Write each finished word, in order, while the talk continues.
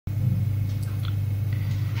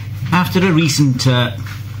After a recent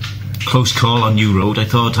close call on New Road, I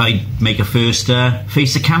thought I'd make a first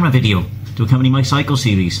face-to-camera video to accompany my cycle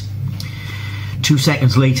series. 2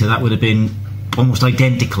 seconds later, that would have been almost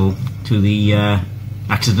identical to the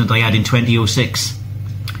accident I had in 2006.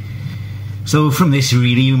 So from this,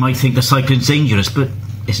 really, you might think the cycling's dangerous, but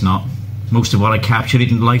it's not. Most of what I captured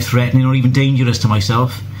isn't life-threatening or even dangerous to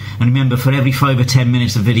myself. And remember, for every 5 or 10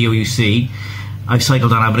 minutes of video you see, I've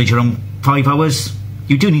cycled on average around 5 hours.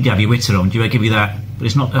 You do need to have your wits around you, I give you that. But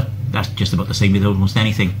it's not, that's just about the same with almost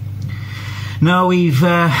anything. Now we've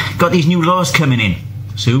got these new laws coming in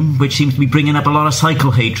soon, which seems to be bringing up a lot of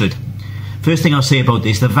cycle hatred. First thing I'll say about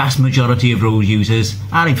this, the vast majority of road users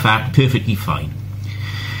are in fact perfectly fine.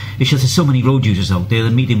 It's just there's so many road users out there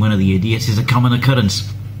that meeting one of the idiots is a common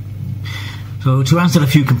occurrence. So to answer a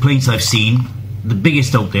few complaints I've seen, the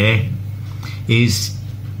biggest out there is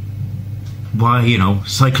why, you know,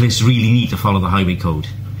 cyclists really need to follow the highway code.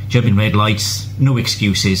 Jumping red lights, no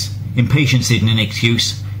excuses. Impatience isn't an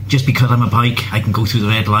excuse. Just because I'm a bike, I can go through the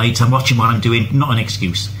red lights. I'm watching what I'm doing, not an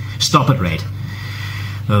excuse. Stop at red.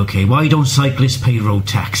 Okay, why don't cyclists pay road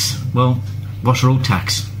tax? Well, what's road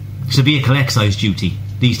tax? It's a vehicle excise duty.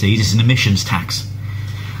 These days it's an emissions tax.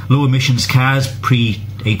 Low emissions cars,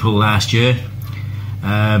 pre-April last year,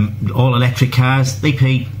 all electric cars, they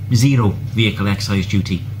pay 0 vehicle excise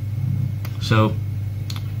duty. So,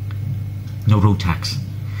 no road tax.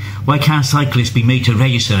 Why can't cyclists be made to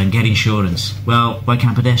register and get insurance? Well, why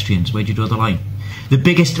can't pedestrians? Where do you draw the line? The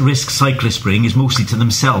biggest risk cyclists bring is mostly to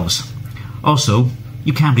themselves. Also,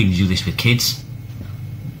 you can't really do this with kids.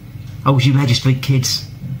 How would you legislate kids?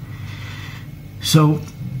 So,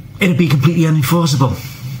 it'd be completely unenforceable.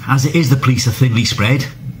 As it is, the police are thinly spread.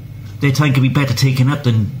 Their time could be better taken up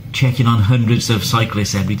than checking on hundreds of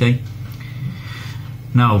cyclists every day.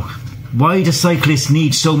 Now, why do cyclists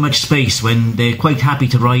need so much space when they're quite happy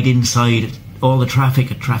to ride inside all the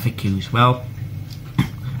traffic at traffic queues? Well,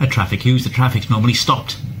 at traffic queues, the traffic's normally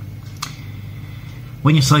stopped.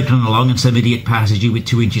 When you're cycling along and some idiot passes you with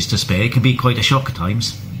 2 inches to spare, it can be quite a shock at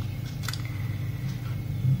times.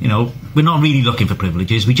 You know, we're not really looking for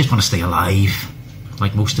privileges, we just want to stay alive,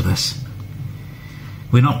 like most of us.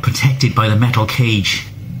 We're not protected by the metal cage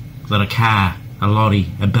that a car, a lorry,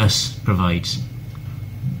 a bus provides.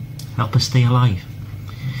 Help us stay alive.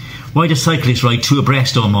 Why do cyclists ride 2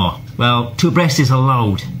 abreast or more? Well, 2 abreast is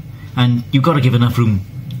allowed, and you've got to give enough room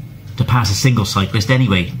to pass a single cyclist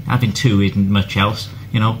anyway. Having 2 isn't much else,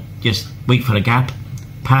 you know, just wait for a gap,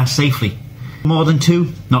 pass safely. More than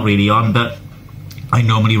 2? Not really on, but I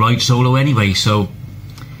normally ride solo anyway, so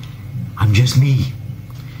I'm just me.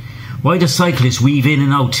 Why do cyclists weave in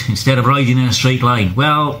and out instead of riding in a straight line?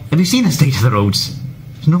 Well, have you seen the state of the roads?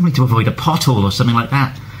 It's normally to avoid a pothole or something like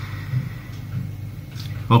that.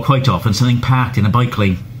 Or quite often something parked in a bike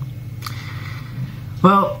lane.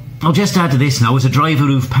 Well, I'll just add to this now, as a driver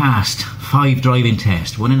who've passed 5 driving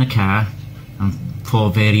tests, 1 in a car and 4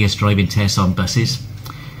 various driving tests on buses,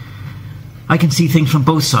 I can see things from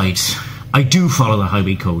both sides. I do follow the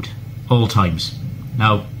highway code, all times.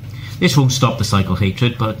 Now, this won't stop the cycle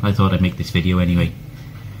hatred, but I thought I'd make this video anyway.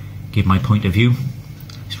 Give my point of view.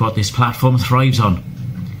 It's what this platform thrives on.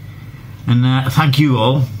 And thank you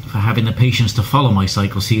all for having the patience to follow my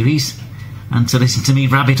cycle series and to listen to me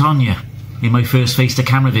rabbit on you in my first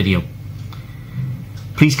face-to-camera video.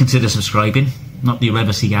 Please consider subscribing. Not that you'll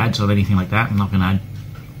ever see ads or anything like that. I'm not going to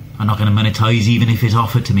monetize even if it's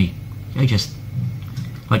offered to me. I just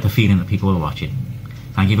like the feeling that people are watching.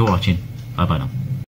 Thank you for watching. Bye bye now.